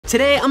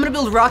Today, I'm gonna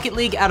build Rocket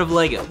League out of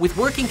Lego with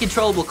working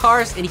controllable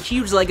cars and a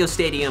huge Lego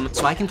stadium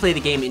so I can play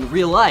the game in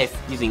real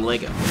life using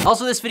Lego.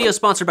 Also, this video is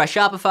sponsored by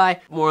Shopify,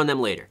 more on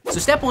them later. So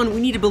step one, we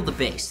need to build the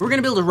base. We're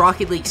gonna build a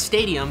Rocket League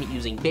stadium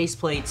using base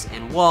plates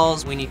and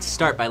walls. We need to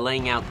start by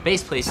laying out the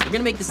base plates. We're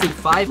gonna make this thing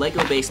 5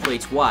 Lego base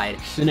plates wide.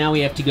 So now we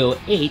have to go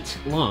 8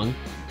 long,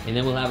 and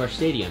then we'll have our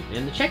stadium.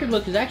 And the checkered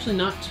look is actually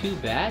not too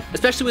bad.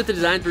 Especially with the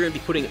designs we're gonna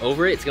be putting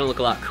over it, it's gonna look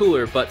a lot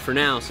cooler, but for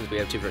now, since we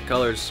have 2 different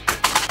colors,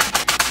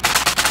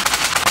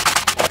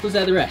 let's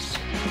add the rest.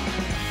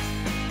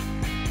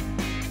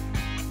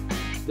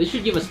 This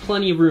should give us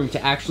plenty of room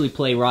to actually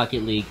play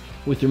Rocket League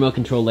with remote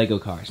control Lego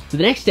cars. So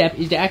the next step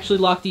is to actually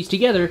lock these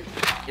together,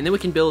 and then we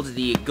can build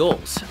the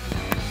goals.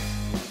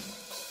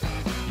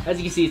 As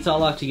you can see, it's all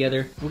locked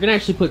together. We're gonna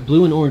actually put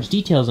blue and orange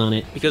details on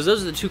it because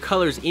those are the 2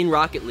 colors in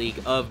Rocket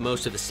League of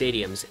most of the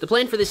stadiums. The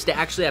plan for this is to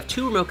actually have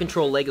 2 remote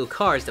control Lego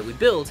cars that we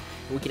build,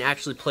 and we can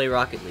actually play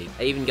Rocket League.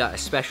 I even got a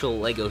special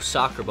Lego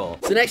soccer ball.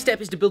 So the next step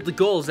is to build the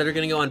goals that are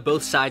gonna go on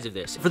both sides of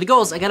this. For the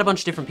goals, I got a bunch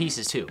of different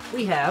pieces too.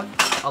 We have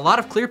a lot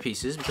of clear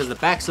pieces because the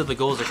backs of the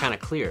goals are kind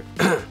of clear.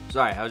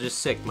 Sorry, I was just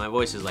sick. My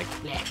voice is like,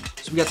 bleh.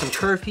 So we got some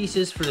curved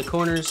pieces for the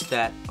corners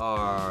that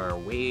are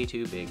way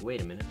too big. Wait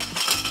a minute.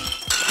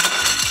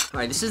 All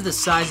right, this is the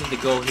size of the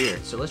goal here.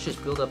 So let's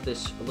just build up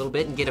this a little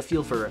bit and get a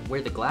feel for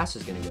where the glass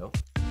is gonna go.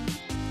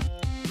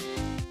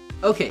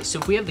 Okay, so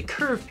if we have the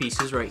curved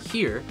pieces right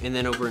here, and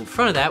then over in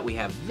front of that, we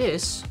have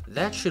this,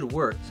 that should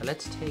work. So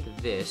let's take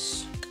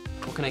this,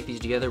 we'll connect these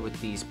together with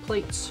these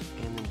plates,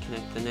 and then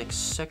connect the next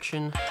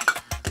section.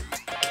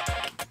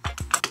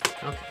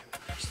 Okay,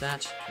 there's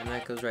that, and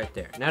that goes right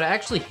there. Now to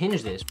actually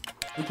hinge this,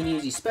 we can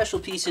use these special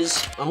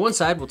pieces. On one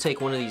side, we'll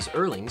take one of these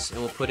Erlings and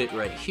we'll put it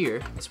right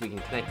here so we can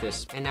connect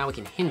this, and now we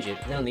can hinge it.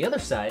 And then on the other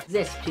side,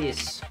 this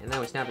piece, and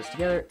now we snap this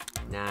together.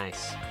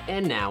 Nice.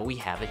 And now we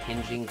have a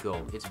hinging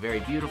goal. It's very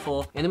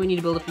beautiful. And then we need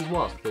to build up these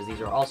walls because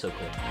these are also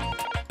clear.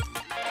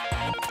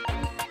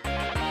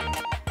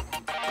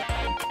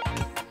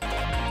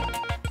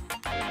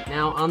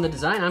 Now on the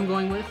design I'm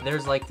going with,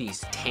 there's like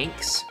these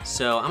tanks.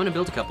 So I'm gonna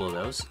build a couple of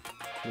those.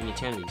 We need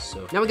 10 of these,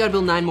 so. Now we gotta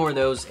build 9 more of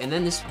those, and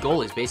then this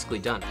goal is basically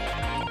done.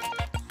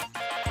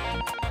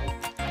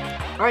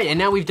 All right, and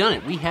now we've done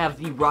it. We have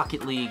the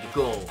Rocket League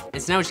goal.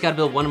 And so now we just gotta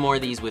build 1 more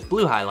of these with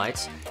blue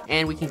highlights,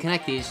 and we can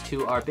connect these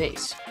to our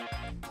base.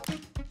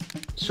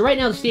 So right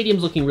now the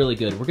stadium's looking really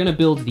good. We're gonna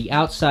build the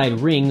outside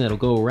ring that'll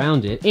go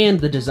around it, and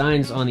the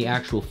designs on the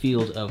actual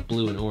field of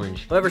blue and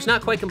orange. However, it's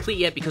not quite complete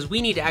yet because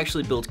we need to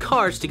actually build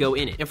cars to go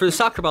in it. And for the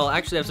soccer ball, I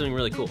actually have something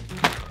really cool.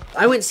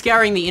 I went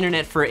scouring the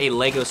internet for a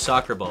Lego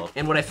soccer ball,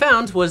 and what I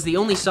found was the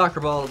only soccer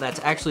ball that's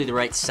actually the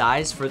right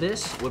size for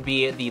this would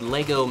be the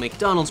Lego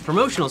McDonald's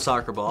promotional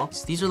soccer ball.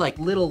 So these are like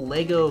little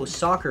Lego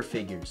soccer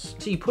figures.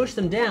 So you push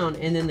them down,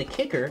 and then the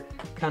kicker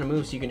kind of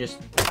moves so you can just...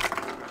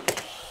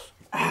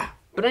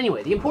 But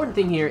anyway, the important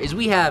thing here is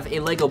we have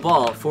a Lego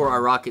ball for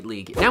our Rocket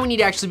League. Now we need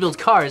to actually build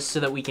cars so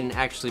that we can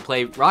actually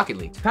play Rocket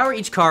League. To power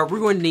each car, we're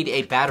going to need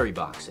a battery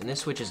box, and this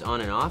switches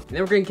on and off. And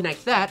then we're going to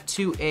connect that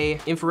to a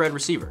infrared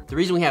receiver. The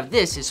reason we have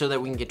this is so that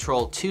we can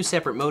control 2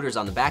 separate motors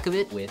on the back of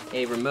it with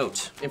a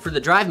remote. And for the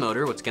drive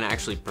motor, what's gonna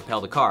actually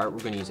propel the car, we're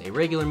gonna use a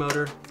regular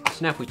motor. So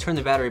now if we turn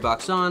the battery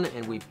box on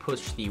and we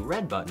push the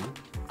red button,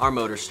 our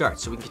motor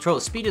starts. So we can control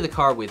the speed of the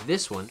car with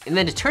this one. And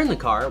then to turn the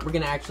car, we're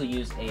gonna actually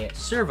use a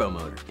servo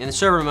motor. And the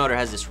servo motor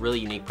has this really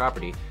unique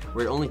property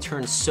where it only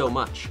turns so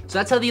much. So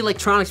that's how the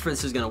electronics for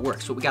this is gonna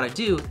work. So what we gotta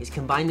do is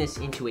combine this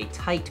into a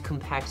tight,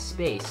 compact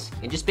space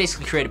and just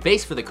basically create a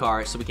base for the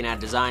car so we can add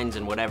designs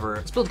and whatever.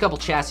 Let's build a couple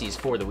chassis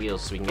for the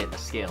wheels so we can get the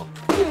scale.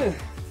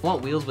 I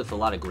want wheels with a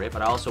lot of grip,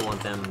 but I also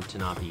want them to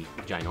not be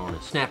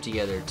ginormous. Snap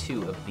together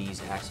 2 of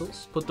these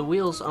axles, put the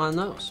wheels on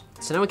those.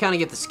 So now we kind of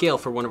get the scale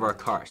for one of our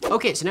cars.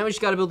 Okay, so now we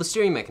just gotta build the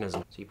steering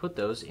mechanism. So you put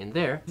those in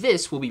there.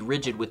 This will be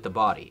rigid with the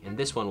body, and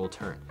this one will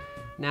turn.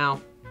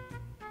 Now,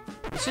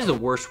 this is the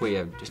worst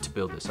way just to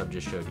build this, I've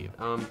just showed you.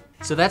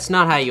 So that's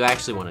not how you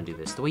actually wanna do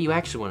this. The way you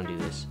actually wanna do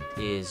this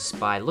is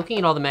by looking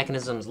at all the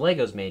mechanisms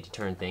Lego's made to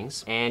turn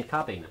things and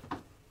copying them.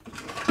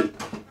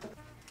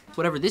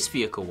 Whatever this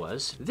vehicle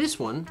was, this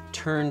one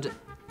turned,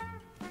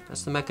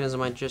 that's the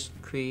mechanism I just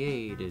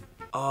created.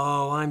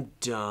 Oh, I'm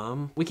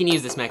dumb. We can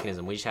use this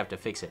mechanism, we just have to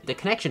fix it. The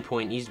connection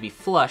point needs to be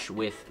flush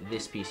with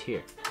this piece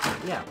here.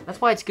 Yeah, that's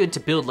why it's good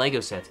to build Lego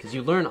sets, because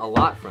you learn a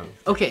lot from it.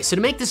 Okay, so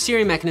to make the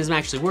steering mechanism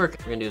actually work,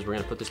 what we're gonna do is we're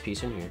gonna put this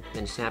piece in here,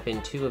 then snap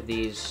in 2 of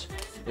these,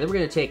 and then we're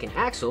gonna take an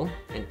axle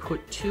and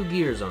put 2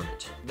 gears on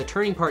it. The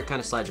turning part kind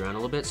of slides around a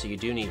little bit, so you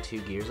do need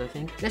 2 gears, I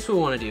think. Next what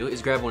we wanna do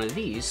is grab one of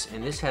these,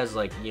 and this has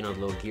like, you know,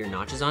 little gear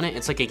notches on it.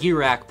 It's like a gear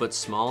rack, but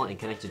small and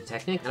connected to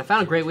Technic. And I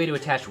found a great way to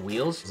attach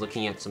wheels,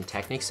 looking at some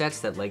Technic sets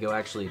that Lego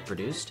actually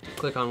produced.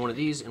 Click on one of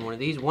these and one of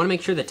these. We wanna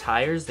make sure the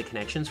tires, the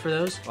connections for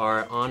those,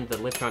 are on the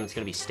lift arm that's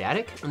gonna be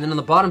static. And then on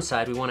the bottom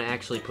side, we wanna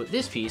actually put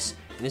this piece,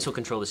 and this will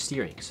control the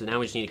steering. So now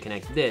we just need to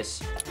connect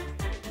this.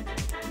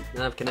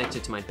 Now I've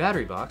connected to my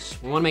battery box.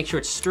 We wanna make sure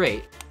it's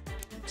straight.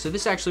 So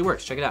this actually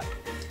works, check it out.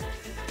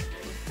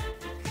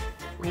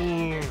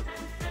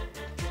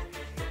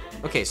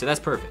 Okay, so that's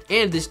perfect.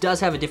 And this does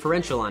have a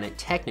differential on it,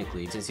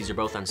 technically, since these are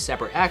both on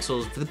separate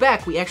axles. For the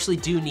back, we actually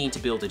do need to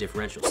build a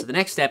differential. So the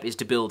next step is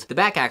to build the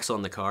back axle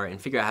on the car and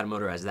figure out how to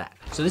motorize that.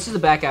 So this is the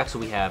back axle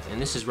we have,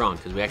 and this is wrong,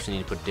 because we actually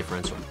need to put a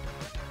differential.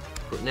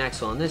 Put an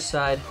axle on this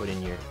side, put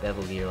in your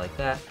bevel gear like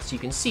that. So you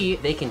can see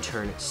they can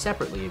turn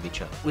separately of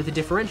each other. With the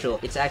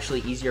differential, it's actually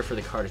easier for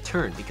the car to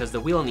turn because the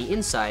wheel on the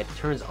inside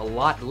turns a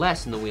lot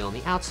less than the wheel on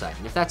the outside.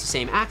 And if that's the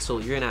same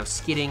axle, you're gonna have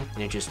skidding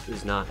and it just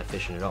is not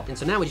efficient at all. And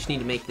so now we just need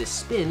to make this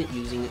spin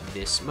using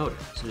this motor.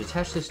 So to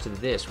attach this to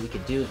this, what we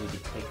could do is we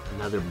could take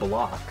another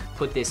block,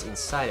 put this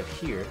inside of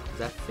here. Does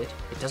that fit?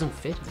 It doesn't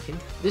fit, okay?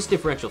 This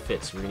differential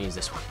fits, so we're gonna use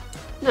this one.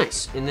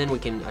 Nice, and then we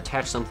can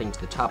attach something to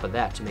the top of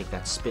that to make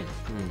that spin.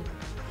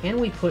 Can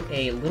we put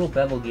a little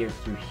bevel gear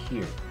through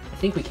here? I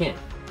think we can.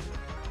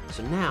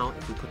 So now,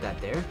 if we put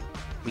that there,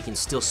 we can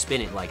still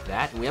spin it like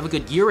that. And we have a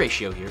good gear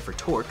ratio here for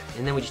torque.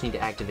 And then we just need to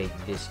activate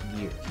this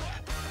gear.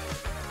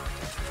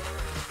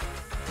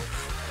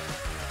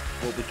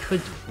 What we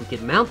could do, we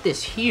could mount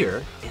this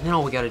here, and then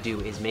all we gotta do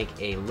is make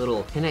a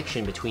little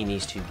connection between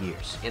these two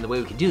gears. And the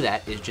way we could do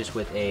that is just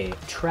with a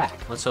track.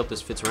 Let's hope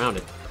this fits around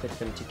it. Put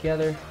them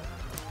together.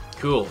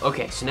 Cool,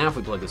 okay, so now if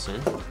we plug this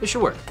in, this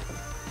should work.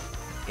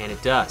 And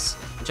it does.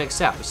 And check this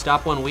out, we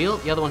stop one wheel,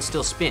 the other one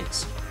still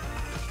spins.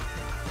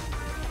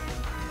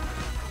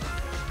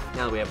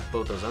 Now that we have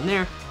both those on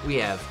there, we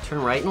have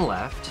turn right and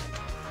left,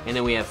 and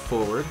then we have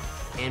forward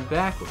and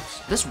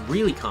backwards. That's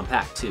really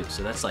compact too,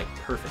 so that's like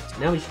perfect.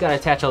 Now we just gotta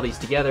attach all these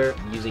together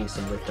using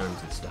some lift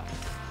arms and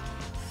stuff.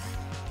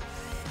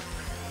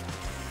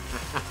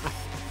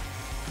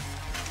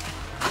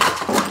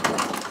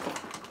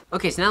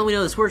 Okay, so now that we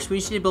know this works, we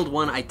just need to build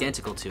one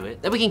identical to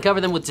it. Then we can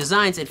cover them with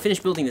designs and finish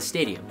building the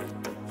stadium.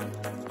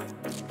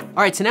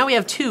 All right, so now we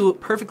have two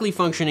perfectly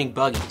functioning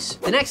buggies.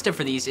 The next step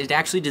for these is to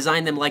actually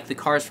design them like the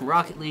cars from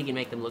Rocket League and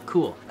make them look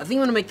cool. I think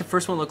I'm gonna make the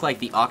first one look like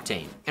the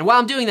Octane. And while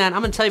I'm doing that,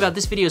 I'm gonna tell you about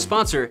this video's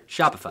sponsor,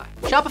 Shopify.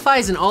 Shopify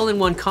is an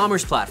all-in-one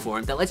commerce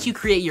platform that lets you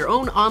create your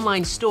own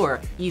online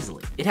store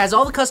easily. It has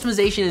all the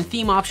customization and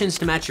theme options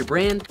to match your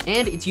brand,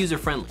 and it's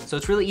user-friendly, so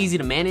it's really easy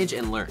to manage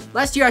and learn.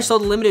 Last year, I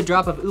sold a limited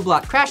drop of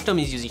Ooblot crash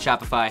dummies using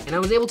Shopify, and I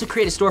was able to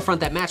create a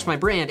storefront that matched my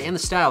brand and the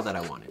style that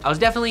I wanted. I was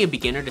definitely a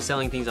beginner to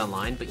selling things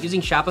online, but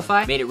using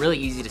Shopify made it really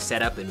easy to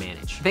set up and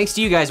manage. Thanks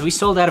to you guys, we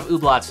sold out of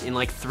Ooblots in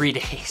like 3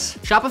 days.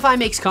 Shopify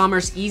makes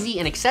commerce easy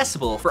and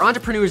accessible for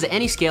entrepreneurs at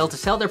any scale to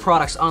sell their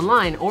products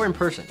online or in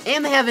person.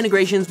 And they have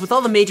integrations with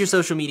all the major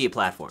social media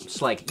platforms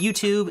like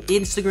YouTube,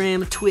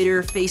 Instagram,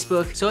 Twitter,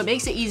 Facebook, so it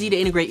makes it easy to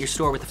integrate your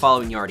store with the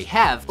following you already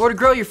have, or to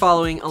grow your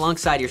following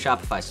alongside your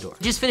Shopify store.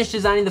 Just finished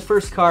designing the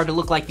first car to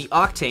look like the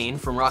Octane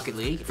from Rocket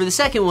League. For the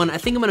second one, I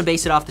think I'm gonna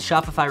base it off the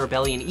Shopify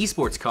Rebellion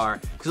esports car,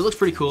 because it looks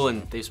pretty cool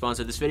and they've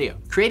sponsored this video.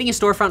 Creating a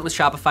storefront with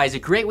Shopify is a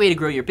great way to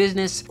grow your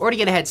business or to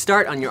get a head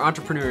start on your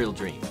entrepreneurial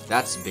dream.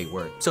 That's a big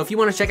word. So if you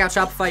want to check out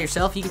Shopify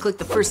yourself, you can click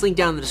the first link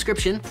down in the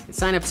description and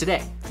sign up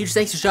today. Huge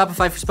thanks to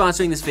Shopify for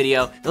sponsoring this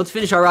video. Now let's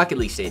finish our Rocket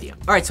League stadium.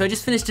 All right, so I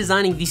just finished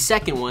designing the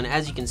second one.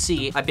 As you can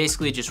see, I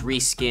basically just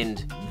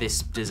reskinned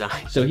this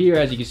design. So here,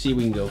 as you can see,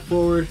 we can go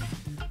forward,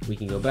 we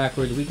can go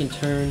backwards, we can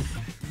turn.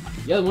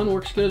 The other one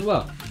works good as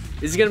well.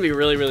 This is gonna be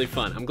really, really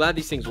fun. I'm glad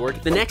these things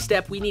work. The next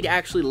step, we need to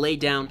actually lay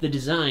down the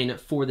design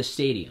for the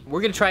stadium.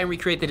 We're gonna try and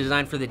recreate the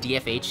design for the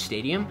DFH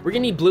stadium. We're gonna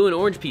need blue and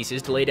orange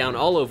pieces to lay down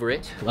all over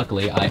it.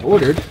 Luckily, I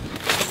ordered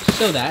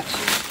so that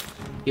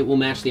it will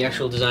match the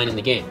actual design in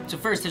the game. So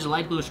first, there's a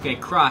light bluish gray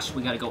cross.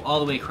 We gotta go all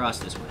the way across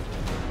this way.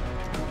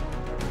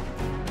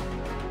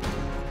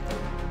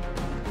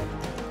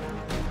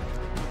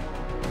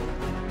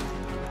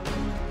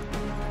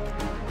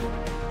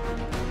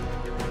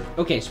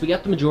 Okay, so we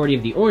got the majority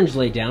of the orange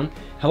laid down.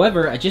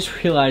 However, I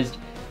just realized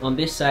on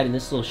this side in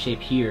this little shape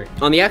here,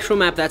 on the actual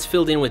map that's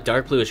filled in with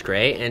dark bluish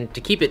gray, and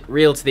to keep it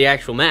real to the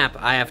actual map,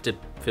 I have to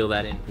fill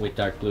that in with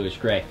dark bluish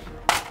gray.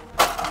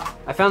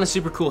 I found this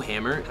super cool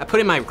hammer. I put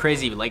it in my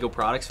crazy Lego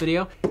products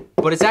video,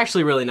 but it's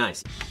actually really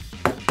nice.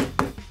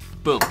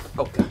 Boom.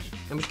 Oh gosh.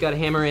 And we just gotta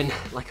hammer in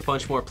like a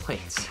bunch more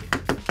plates.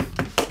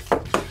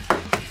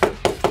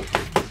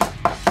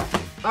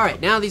 All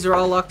right, now these are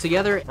all locked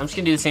together. I'm just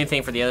gonna do the same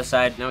thing for the other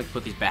side. Now we can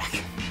put these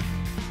back.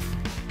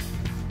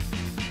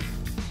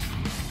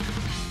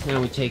 Now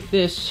we take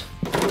this,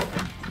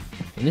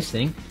 and this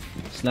thing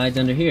slides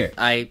under here.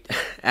 I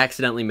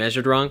accidentally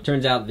measured wrong.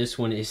 Turns out this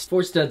one is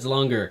 4 studs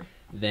longer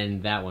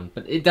than that one,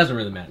 but it doesn't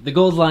really matter. The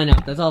goals line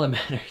up, that's all that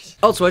matters.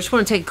 Also, I just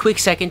wanna take a quick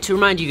second to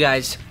remind you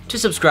guys to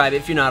subscribe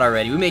if you're not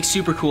already. We make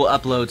super cool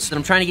uploads, and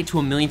I'm trying to get to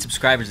 1 million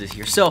subscribers this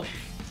year. So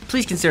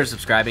please consider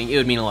subscribing, it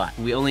would mean a lot.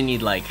 We only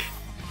need like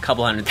a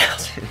couple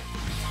 100,000.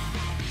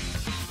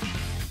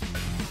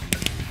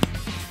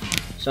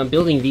 So I'm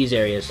building these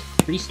areas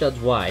 3 studs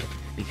wide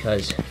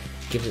because it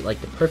gives it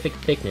like the perfect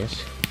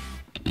thickness.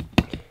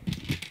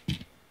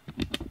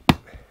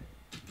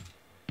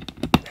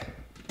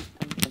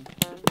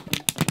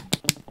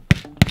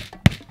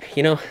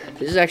 You know,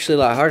 this is actually a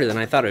lot harder than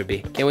I thought it would be.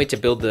 Can't wait to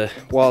build the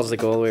walls that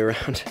go all the way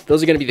around.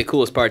 Those are gonna be the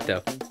coolest part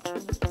though.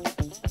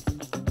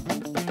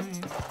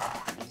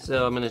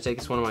 So I'm gonna take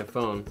this one on my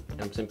phone,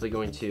 and I'm simply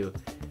going to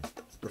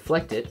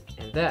reflect it,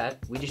 and that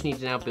we just need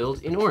to now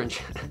build in orange.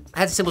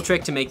 That's a simple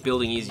trick to make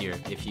building easier.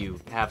 If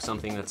you have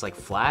something that's like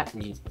flat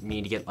and you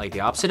need to get like the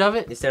opposite of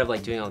it, instead of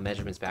like doing all the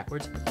measurements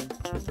backwards.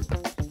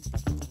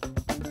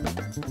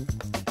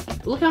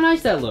 Look how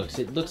nice that looks.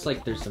 It looks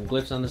like there's some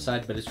glyphs on the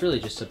side, but it's really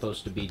just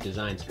supposed to be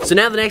designs. So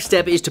now the next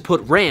step is to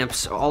put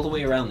ramps all the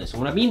way around this.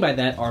 And what I mean by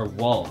that are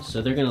walls.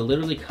 So they're gonna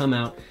literally come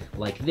out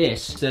like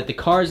this so that the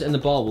cars and the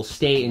ball will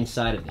stay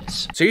inside of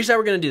this. So here's how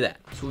we're gonna do that.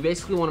 So we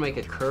basically wanna make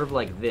a curve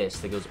like this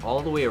that goes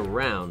all the way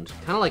around,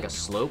 kind of like a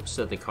slope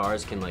so that the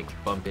cars can like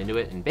bump into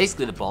it and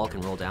basically the ball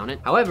can roll down it.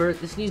 However,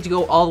 this needs to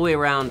go all the way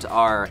around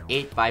our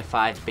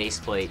 8x5 base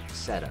plate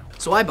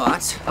setup. So I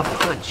bought a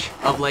bunch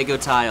of Lego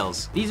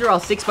tiles. These are all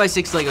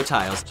 6x6 Lego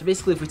tiles. So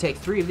basically if we take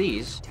 3 of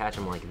these, attach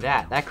them like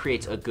that, that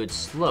creates a good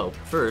slope.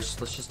 First,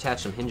 let's just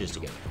attach some hinges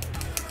together.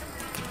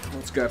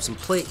 Let's grab some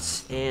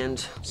plates, and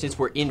since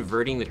we're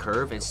inverting the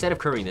curve, instead of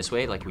curving this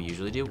way like we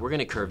usually do, we're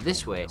gonna curve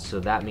this way. So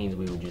that means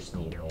we would just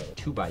need a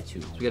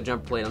 2x2. So we got a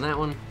jumper plate on that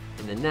one,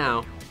 and then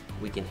now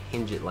we can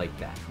hinge it like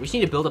that. We just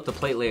need to build up the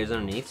plate layers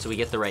underneath so we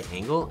get the right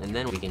angle, and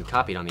then we can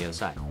copy it on the other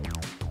side.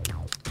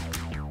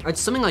 All right,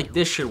 something like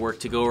this should work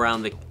to go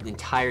around the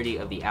entirety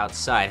of the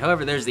outside.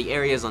 However, there's the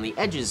areas on the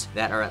edges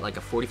that are at like a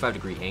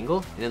 45-degree angle.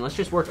 And then let's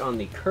just work on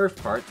the curved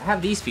part. I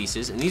have these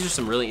pieces, and these are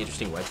some really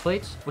interesting wedge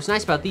plates. What's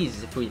nice about these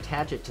is if we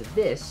attach it to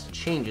this, it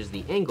changes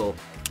the angle.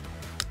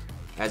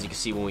 As you can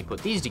see, when we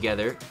put these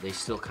together, they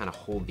still kind of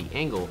hold the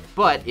angle,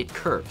 but it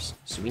curves.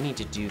 So we need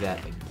to do that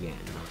again.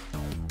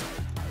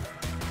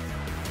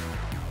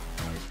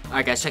 All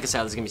right, guys, check this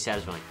out. This is gonna be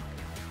satisfying.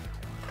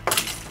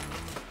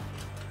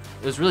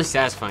 It was really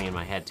satisfying in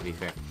my head, to be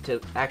fair.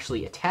 To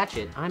actually attach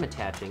it, I'm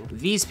attaching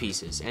these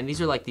pieces, and these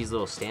are like these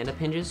little stand-up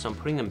hinges, so I'm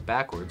putting them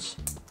backwards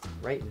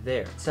right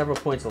there. Several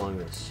points along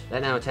this.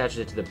 That now attaches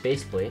it to the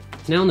base plate.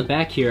 Now on the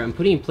back here, I'm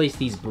putting in place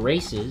these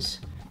braces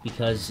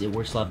because it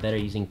works a lot better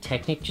using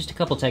Technic, just a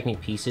couple Technic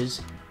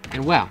pieces.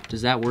 And wow,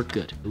 does that work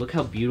good. Look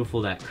how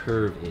beautiful that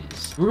curve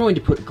is. We're going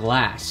to put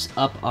glass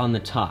up on the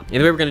top.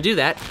 And the way we're gonna do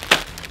that,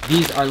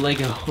 these are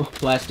Lego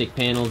plastic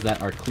panels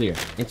that are clear.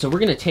 And so we're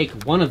gonna take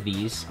one of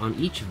these on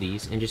each of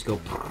these and just go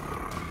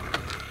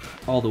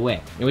all the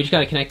way. And we just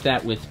gotta connect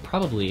that with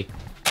probably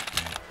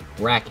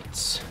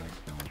brackets.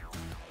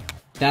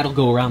 That'll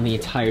go around the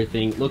entire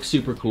thing, looks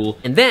super cool.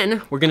 And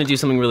then we're gonna do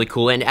something really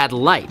cool and add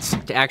lights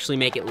to actually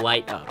make it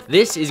light up.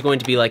 This is going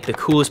to be like the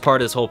coolest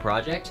part of this whole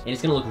project, and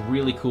it's gonna look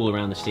really cool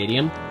around the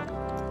stadium.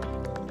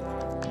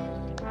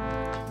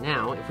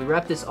 Now, if we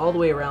wrap this all the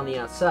way around the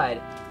outside,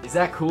 is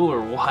that cool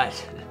or what?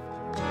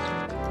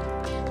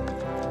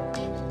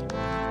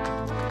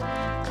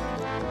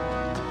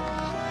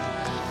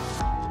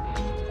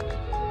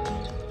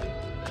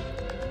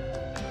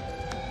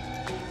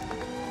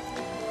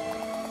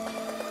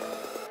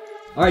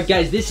 All right,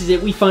 guys, this is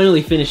it. We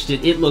finally finished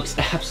it. It looks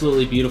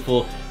absolutely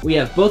beautiful. We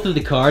have both of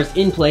the cars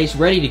in place,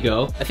 ready to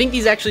go. I think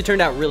these actually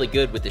turned out really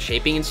good with the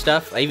shaping and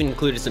stuff. I even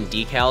included some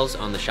decals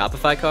on the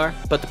Shopify car,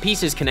 but the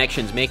pieces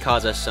connections may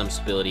cause us some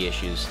stability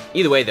issues.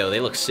 Either way, though, they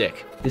look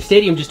sick. The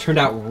stadium just turned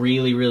out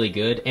really, really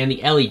good, and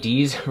the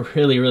LEDs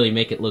really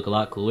make it look a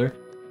lot cooler.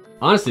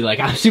 Honestly, like,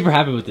 I'm super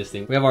happy with this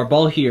thing. We have our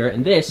ball here,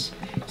 and this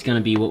is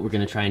gonna be what we're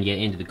gonna try and get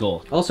into the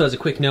goal. Also, as a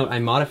quick note, I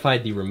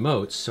modified the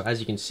remotes, so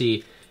as you can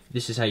see,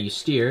 this is how you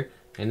steer,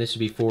 and this would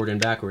be forward and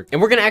backward. And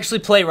we're gonna actually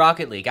play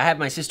Rocket League. I have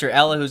my sister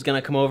Ella who's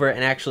gonna come over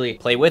and actually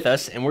play with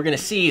us, and we're gonna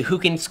see who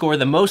can score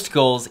the most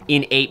goals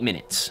in 8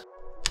 minutes.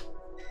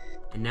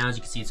 And now, as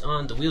you can see, it's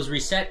on, the wheels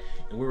reset,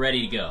 and we're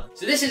ready to go.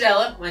 So this is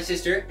Ella, my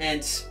sister,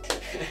 and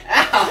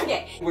ow,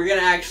 we're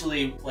gonna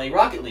actually play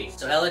Rocket League.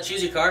 So Ella,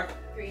 choose your car.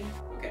 Green.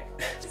 Okay.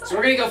 So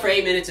we're gonna go for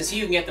 8 minutes and see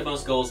who can get the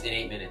most goals in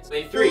 8 minutes.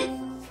 Wait, 3,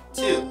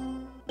 2,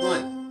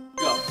 1,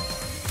 go.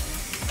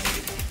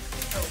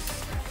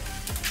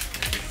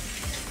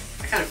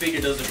 I kind of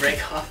figured those would break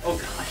off. Oh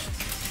gosh.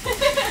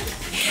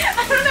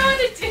 I don't know what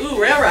to do.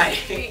 Ooh, rail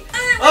riding.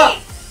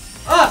 Oh!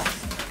 Oh!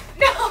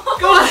 No!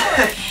 Go on!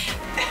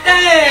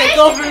 Hey,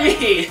 goal for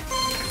me!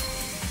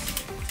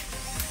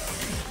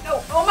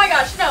 No! Oh my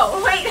gosh!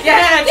 No! Wait!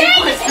 Yeah, 2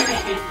 points for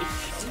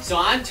me. So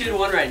I'm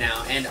 2-1 right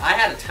now, and I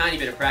had a tiny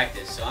bit of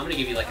practice, so I'm gonna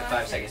give you like a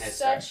 5-second head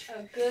start. Such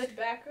a good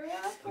backer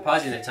up. I'm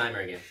pausing the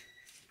timer again.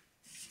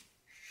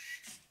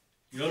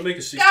 You want to make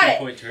a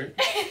 16-point turn?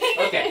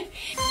 Okay.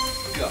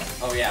 Go.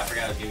 Oh yeah, I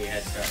forgot I was giving you a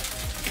head start.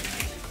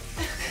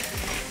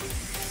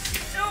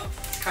 No.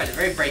 These cards are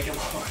very breakable.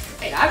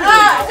 Hey, I'm really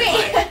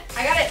wait!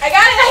 I got it! I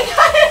got it!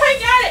 I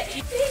got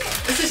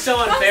it! This is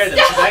so unfair though,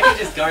 because I can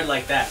just guard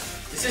like that.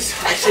 This is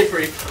actually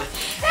pretty fun.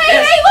 Hey,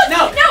 yes. hey,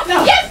 look! No!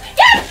 No! Yes!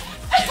 Yes!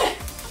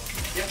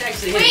 You have to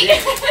actually Wait!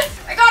 hit it.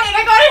 I got it!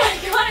 I got it!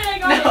 I got it! I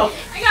got No. it!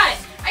 I got it!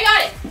 I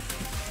got it!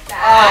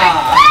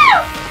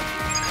 Ah.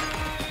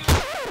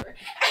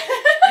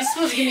 You're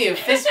supposed to give me a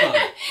fist bump.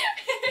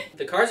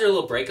 The cars are a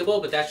little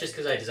breakable, but that's just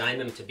because I designed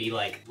them to be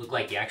like, look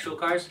like the actual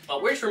cars.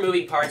 But we're just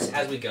removing parts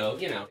as we go,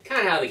 you know,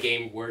 kind of how the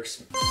game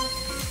works.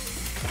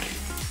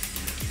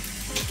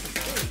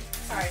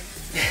 Sorry.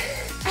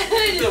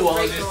 The wall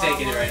is just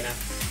taking it right now.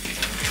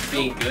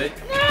 Being good.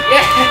 No!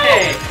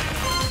 Yay!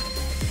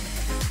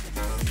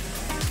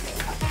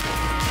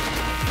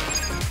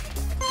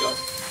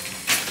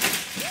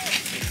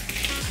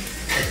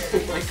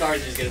 cars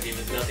are just gonna be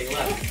with nothing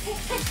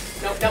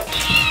left. Nope, nope.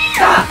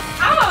 Ah!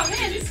 Oh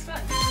man, this is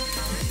fun.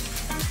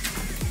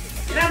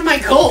 Get out of my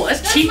goal.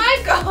 That's cheap. my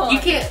goal. You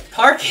can't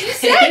park it. You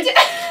said.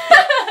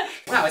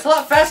 Wow, it's a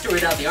lot faster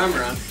without the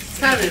armor on. It's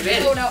kind of an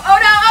advantage. Oh no! Oh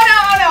no! Oh no!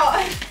 Oh no!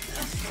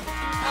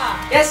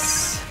 Ah.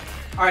 Yes.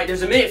 All right,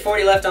 there's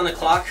 1:40 left on the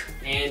clock,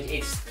 and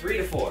it's 3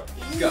 to 4.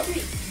 Go.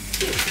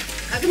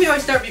 How come you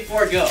always start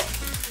before go?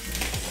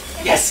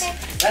 Yes.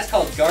 That's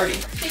called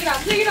guarding. Take it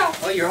off. Take it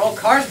off. Oh, your whole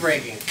car's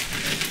breaking.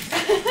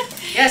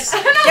 Yes.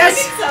 I don't know. Yes.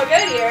 Looking so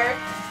good here.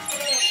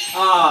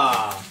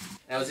 Ah,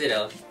 that was it,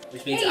 Ella.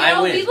 Which means I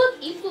win. We look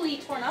equally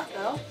torn up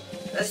though.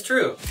 That's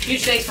true.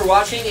 Huge thanks for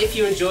watching. If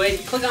you enjoyed,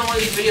 click on one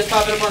of these videos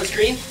popping up on the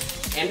screen.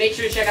 And make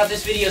sure to check out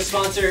this video's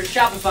sponsor,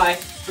 Shopify.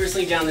 First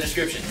link down in the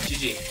description.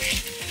 GG.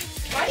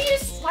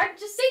 Why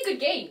just say good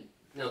game?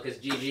 No, because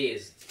GG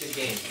is good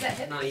game. Is that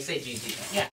hip? No, you say GG. Yeah.